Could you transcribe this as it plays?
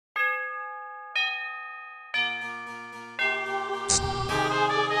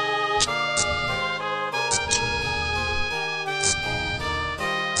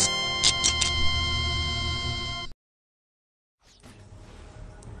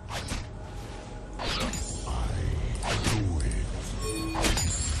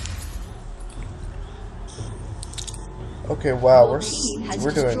Okay, wow, we're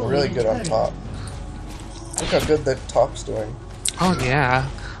doing really good on top. Look how good the top's doing. Oh yeah.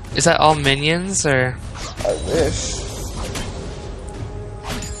 Is that all minions or? I wish.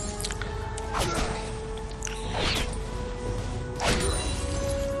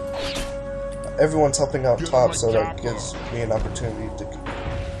 Everyone's helping out top, so that gives me an opportunity to.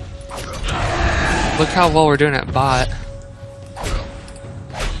 Look how well we're doing at bot.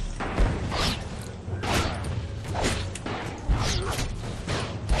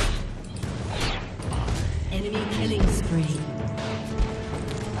 Enemy killing spree.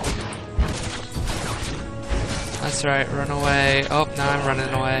 That's right, run away. Oh, now I'm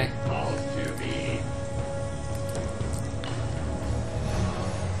running away.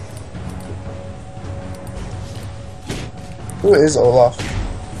 Who is Olaf?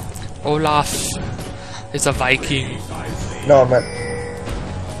 Olaf is a Viking. No, I meant.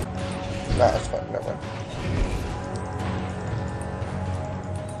 Nah, that's fine. Never mind.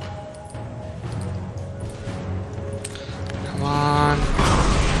 Come on.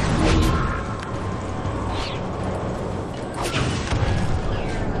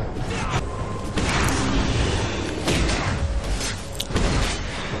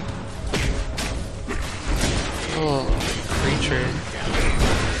 Oh, creature.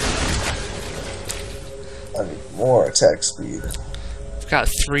 I need more attack speed. We've got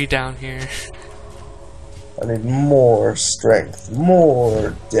 3 down here. I need more strength,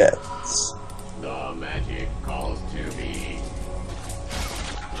 more depths. The magic calls to me.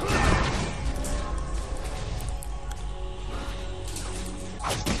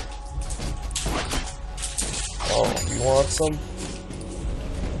 Oh, you want some?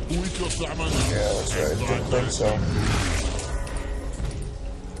 Yeah, that's right. Didn't think so.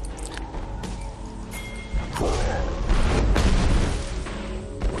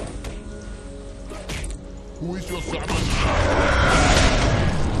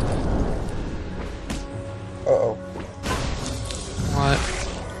 Uh-oh. What?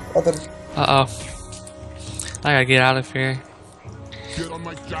 Nothing. Uh-oh. I gotta get out of here. Get on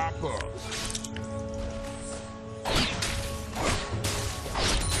my chopper.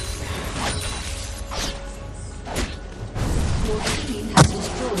 Your team has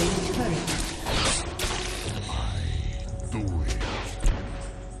destroyed the turret. Do it.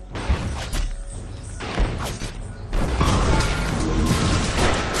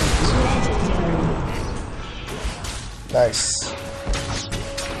 Nice.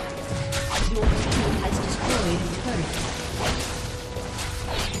 Your team has destroyed the turret.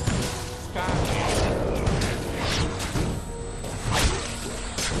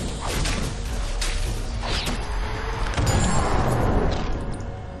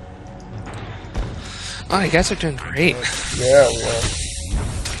 Oh, you guys are doing great. Yeah, we are.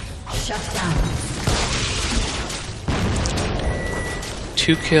 Shut down.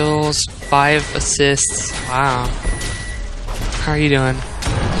 2 kills, 5 assists. Wow. How are you doing?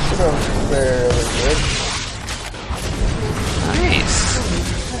 So fairly good. Nice.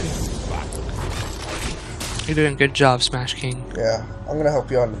 You're doing a good job, Smash King. Yeah, I'm gonna help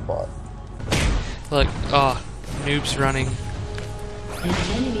you on the bot. Look, oh, noob's running. An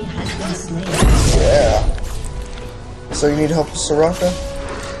enemy has been slain. Yeah. So you need help with Soraka?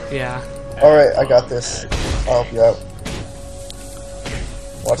 Yeah. Alright, I got this. I'll help you out.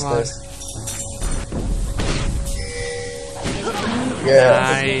 Watch Come on. this. Yeah.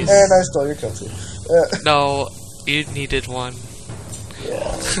 Nice. And I stole your kill too. No, you needed one.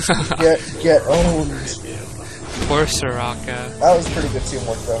 Yeah. Get owned. Poor Soraka. That was pretty good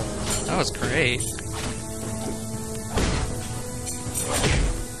teamwork though. That was great.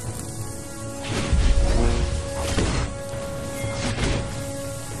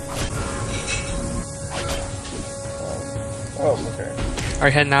 Oh, okay. Are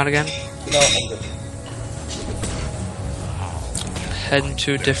you heading out again? No, I'm good. Heading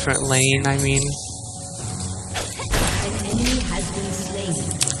to a different lane, I mean. An enemy has been slain.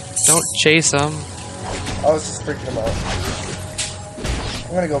 Don't chase them. I was just freaking him out.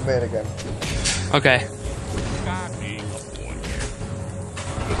 I'm gonna go mid again. Okay.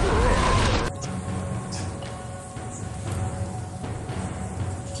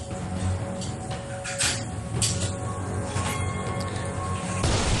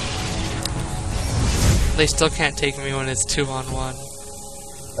 They still can't take me when it's 2-on-1.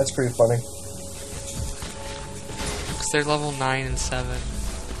 That's pretty funny. Because they're level 9 and 7.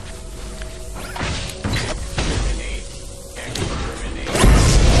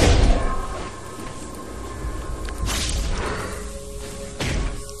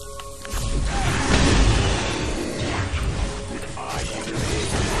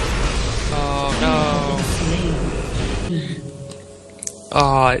 Oh no.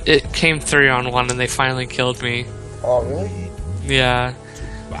 Oh, it came 3-on-1 and they finally killed me. Oh, really? Yeah.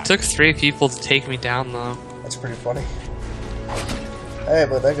 It took 3 people to take me down, though. That's pretty funny. Hey,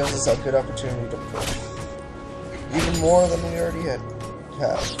 but that gives us a good opportunity to push. Even more than we already had.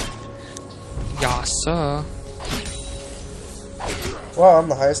 Yasa. Wow, I'm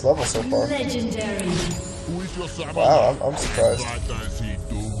the highest level so far. Legendary. Wow, I'm surprised.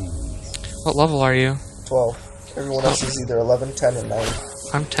 What level are you? 12. Everyone else is either 11, 10, or 9.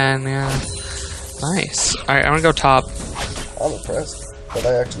 I'm 10, yeah. Nice. Alright, I'm gonna go top. I'm impressed. But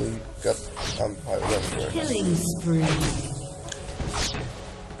I actually got... I'm high level right now. Killing spree.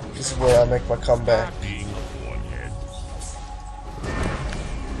 This is where I make my comeback.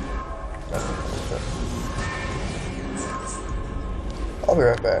 I'll be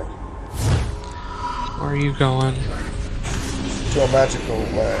right back. Where are you going? To a magical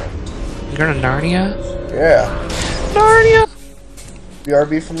land. You're going to Narnia? Yeah. Narnia!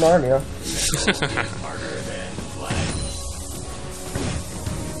 BRB from Narnia.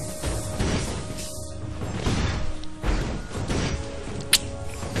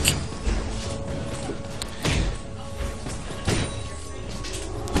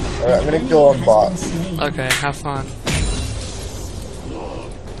 Alright, I'm gonna go on bot. Okay, have fun.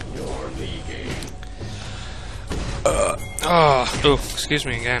 Oh, excuse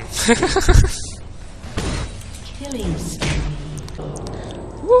me again. Killing spree.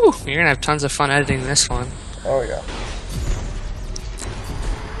 Woo! You're gonna have tons of fun editing this one. Oh yeah.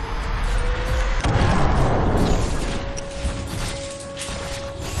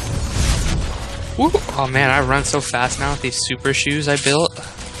 Woo! Oh man, I run so fast now with these super shoes I built.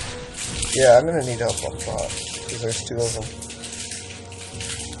 Yeah, I'm gonna need help on bot. Because there's 2 of them.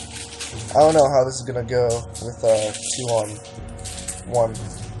 I don't know how this is gonna go with 2-on-1.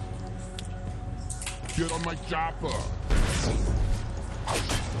 Get on my chopper. I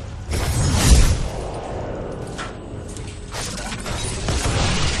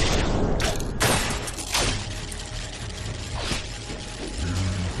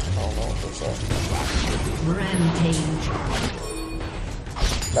don't know what those are. Rampage.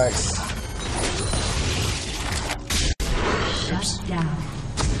 Nice. Shut down.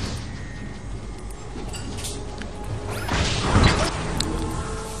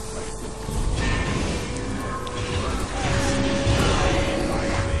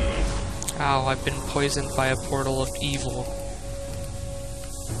 Ow, I've been poisoned by a portal of evil.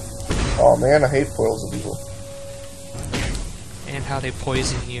 Oh man, I hate portals of evil. And how they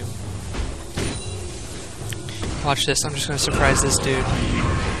poison you. Watch this, I'm just gonna surprise this dude.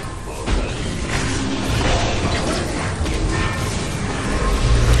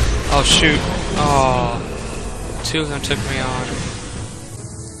 Oh shoot. Oh. 2 of them took me on.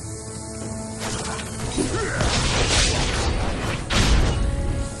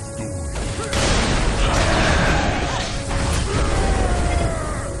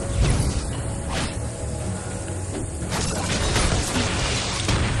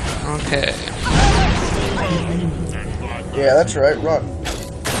 Okay. Yeah, that's right, run.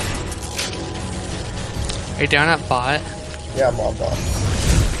 Are you down at bot? Yeah, I'm on bot.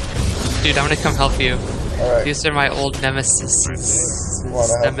 Dude, I'm gonna come help you. Alright. These are my old nemesis.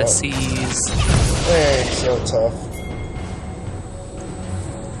 Wanna help Nemesis. They ain't so tough.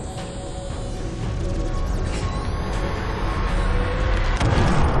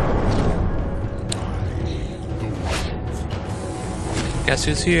 Guess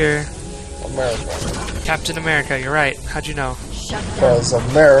who's here? America. Captain America, you're right. How'd you know? Shut down. Because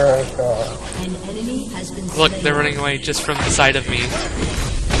America. An enemy has been Look, slain. they're running away just from the side of me.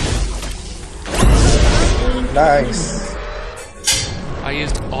 Nice. I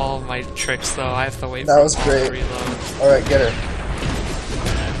used all my tricks though. I have to wait That for was them to great. reload. Alright, get her.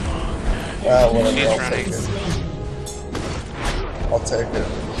 Well, whatever, She's I'll running. take it. I'll take it.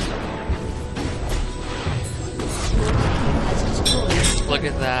 Look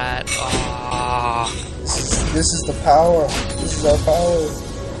at that. Ah, This is the power. This is our power.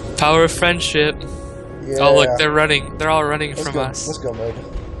 power of friendship. Yeah. Oh look, they're running. They're all running Let's from go. us. Let's go, mate.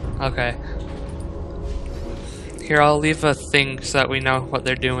 Okay. Here, I'll leave a thing so that we know what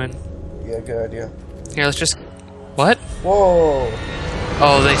they're doing. Yeah, good idea. Here, let's just... What? Whoa.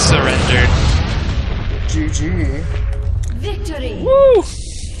 Oh, they surrendered. GG. Victory. Woo!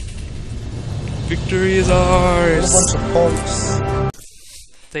 Victory is What a ours! bunch of punks.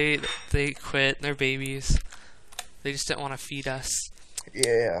 They quit. They're babies. They just didn't want to feed us.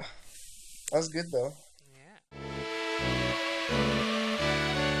 Yeah. That was good, though.